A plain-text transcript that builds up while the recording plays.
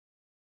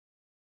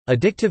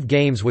Addictive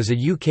Games was a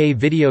UK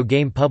video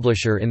game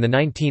publisher in the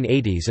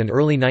 1980s and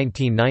early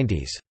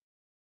 1990s.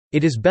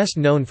 It is best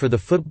known for the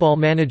Football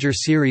Manager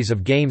series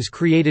of games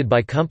created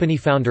by company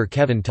founder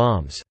Kevin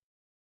Toms.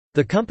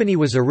 The company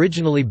was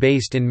originally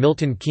based in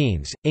Milton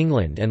Keynes,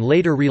 England and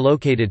later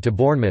relocated to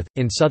Bournemouth,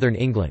 in southern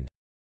England.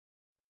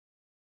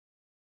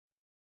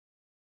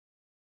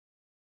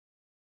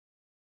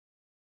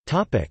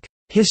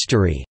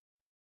 History.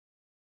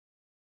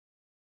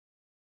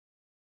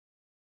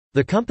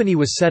 The company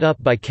was set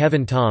up by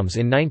Kevin Toms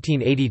in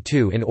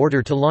 1982 in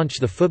order to launch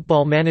the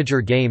Football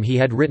Manager game he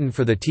had written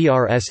for the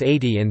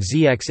TRS-80 and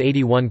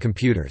ZX81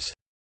 computers.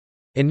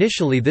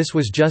 Initially this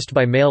was just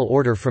by mail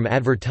order from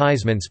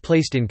advertisements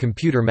placed in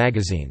computer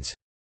magazines.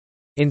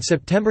 In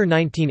September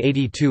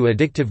 1982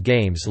 Addictive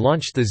Games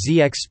launched the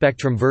ZX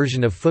Spectrum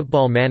version of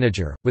Football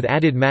Manager, with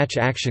added match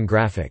action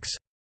graphics.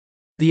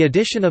 The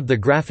addition of the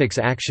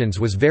graphics actions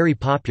was very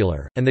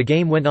popular, and the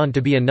game went on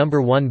to be a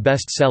 #1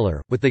 bestseller,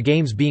 with the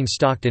games being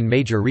stocked in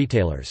major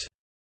retailers.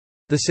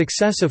 The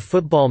success of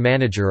Football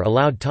Manager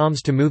allowed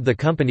Toms to move the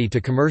company to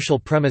commercial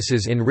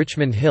premises in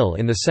Richmond Hill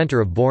in the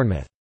centre of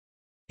Bournemouth.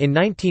 In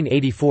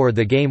 1984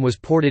 the game was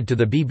ported to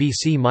the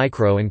BBC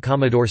Micro and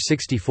Commodore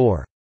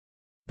 64.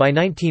 By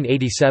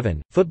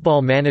 1987,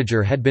 Football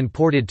Manager had been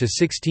ported to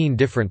 16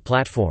 different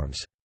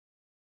platforms.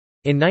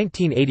 In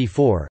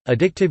 1984,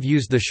 Addictive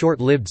used the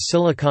short-lived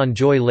Silicon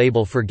Joy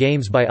label for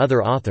games by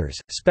other authors,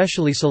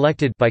 specially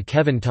selected by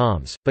Kevin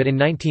Toms, but in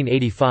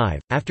 1985,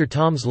 after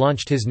Toms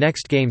launched his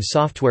next game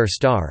Software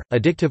Star,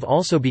 Addictive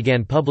also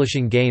began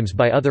publishing games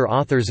by other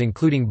authors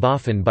including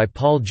Boffin by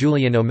Paul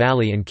Julian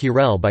O'Malley and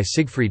Kirel by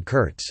Siegfried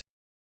Kurtz.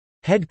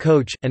 Head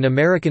Coach, an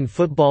American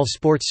football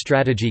sports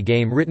strategy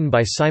game written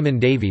by Simon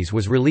Davies,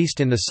 was released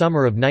in the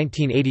summer of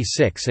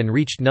 1986 and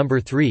reached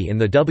number 3 in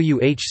the W.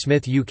 H.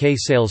 Smith UK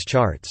sales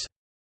charts.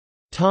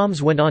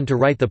 Toms went on to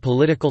write the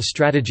political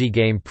strategy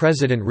game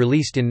President,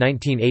 released in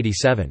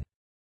 1987.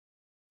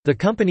 The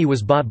company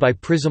was bought by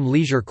Prism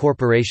Leisure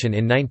Corporation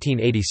in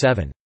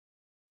 1987.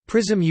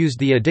 Prism used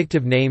the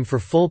Addictive name for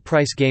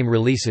full-price game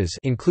releases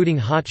including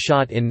Hot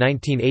Shot in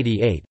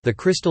 1988, The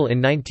Crystal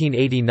in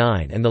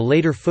 1989 and the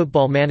later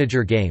Football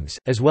Manager games,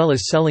 as well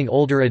as selling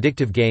older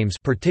Addictive games,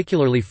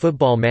 particularly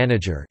Football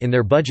Manager, in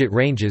their budget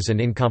ranges and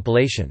in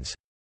compilations.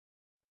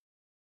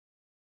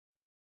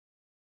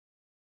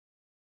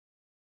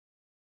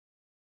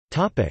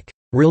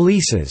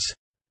 Releases.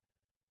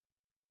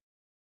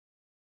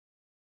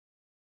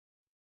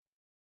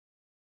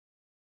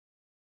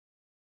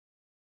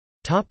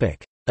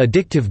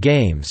 Addictive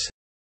Games.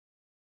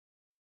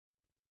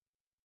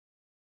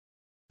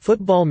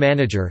 Football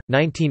Manager,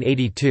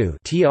 1982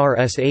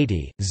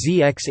 TRS-80,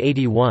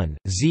 ZX81,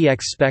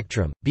 ZX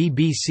Spectrum,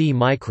 BBC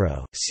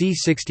Micro,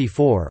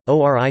 C64,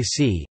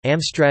 ORIC,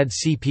 Amstrad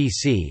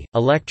CPC,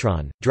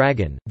 Electron,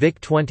 Dragon,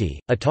 VIC-20,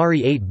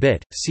 Atari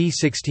 8-bit,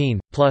 C16,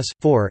 Plus,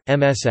 4,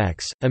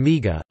 MSX,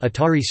 Amiga,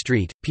 Atari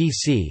ST,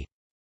 PC.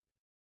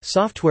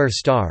 Software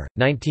Star,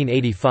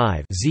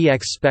 1985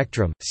 ZX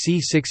Spectrum,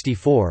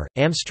 C64,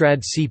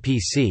 Amstrad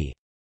CPC.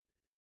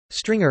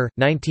 Stringer,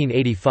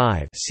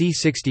 1985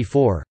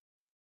 C64.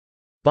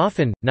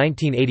 Boffin,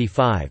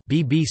 1985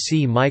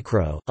 BBC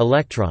Micro,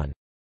 Electron.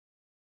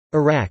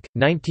 Iraq,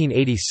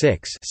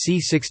 1986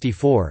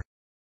 C64.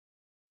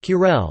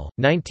 Kirel,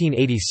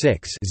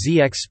 1986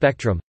 ZX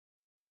Spectrum.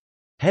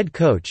 Head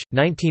Coach,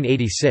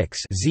 1986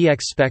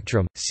 ZX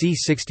Spectrum,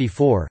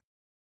 C64.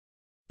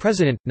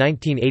 President,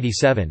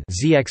 1987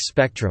 ZX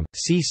Spectrum,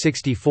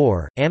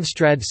 C64,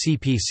 Amstrad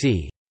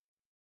CPC.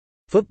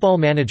 Football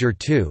Manager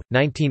 2,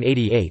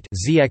 1988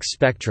 ZX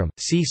Spectrum,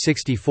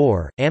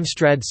 C64,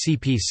 Amstrad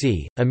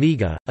CPC,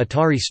 Amiga,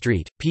 Atari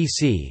ST,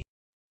 PC.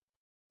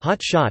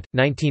 Hot Shot,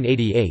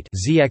 1988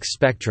 ZX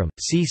Spectrum,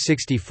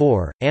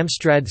 C64,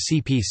 Amstrad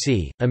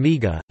CPC,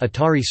 Amiga,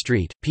 Atari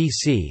ST,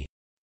 PC.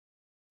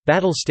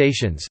 Battle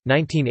Stations,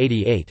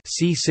 1988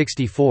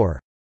 C64.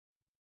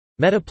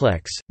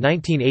 Metaplex,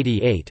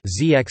 1988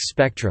 ZX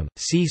Spectrum,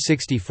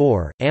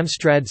 C64,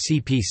 Amstrad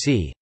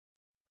CPC.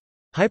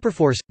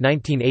 Hyperforce,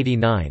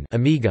 1989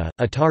 Amiga,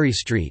 Atari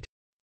ST.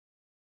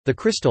 The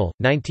Crystal,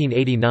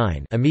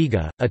 1989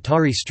 Amiga,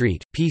 Atari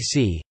ST,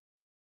 PC.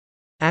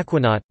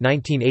 Aquanaut,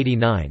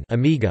 1989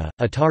 Amiga,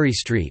 Atari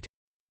ST.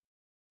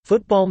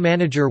 Football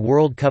Manager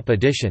World Cup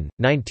Edition,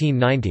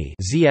 1990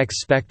 ZX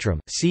Spectrum,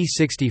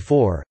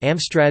 C64,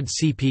 Amstrad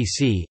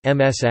CPC,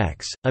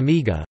 MSX,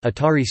 Amiga,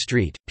 Atari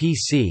ST,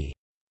 PC.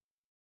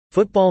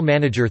 Football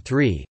Manager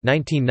 3,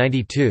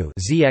 1992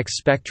 ZX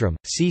Spectrum,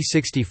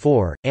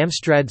 C64,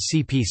 Amstrad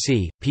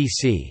CPC,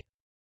 PC.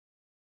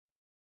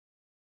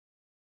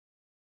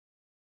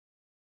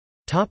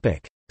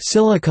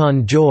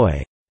 Silicon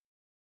Joy.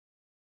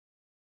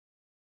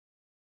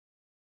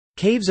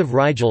 Caves of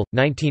Rigel,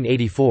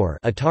 1984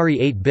 Atari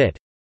 8-bit.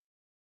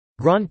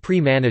 Grand Prix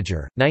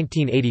Manager,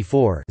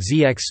 1984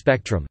 ZX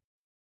Spectrum.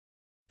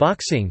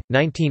 Boxing,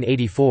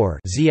 1984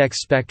 ZX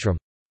Spectrum.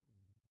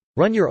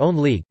 Run Your Own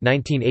League,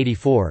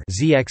 1984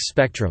 ZX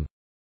Spectrum.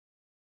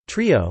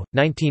 Trio,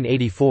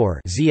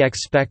 1984 ZX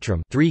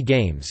Spectrum 3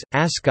 games,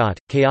 Ascot,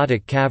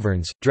 Chaotic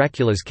Caverns,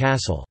 Dracula's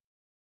Castle.